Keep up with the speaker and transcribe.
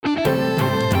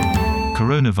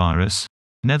coronavirus,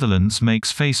 Netherlands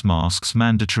makes face masks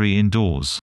mandatory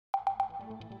indoors.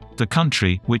 The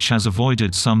country, which has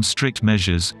avoided some strict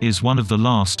measures, is one of the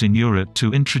last in Europe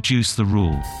to introduce the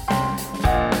rule.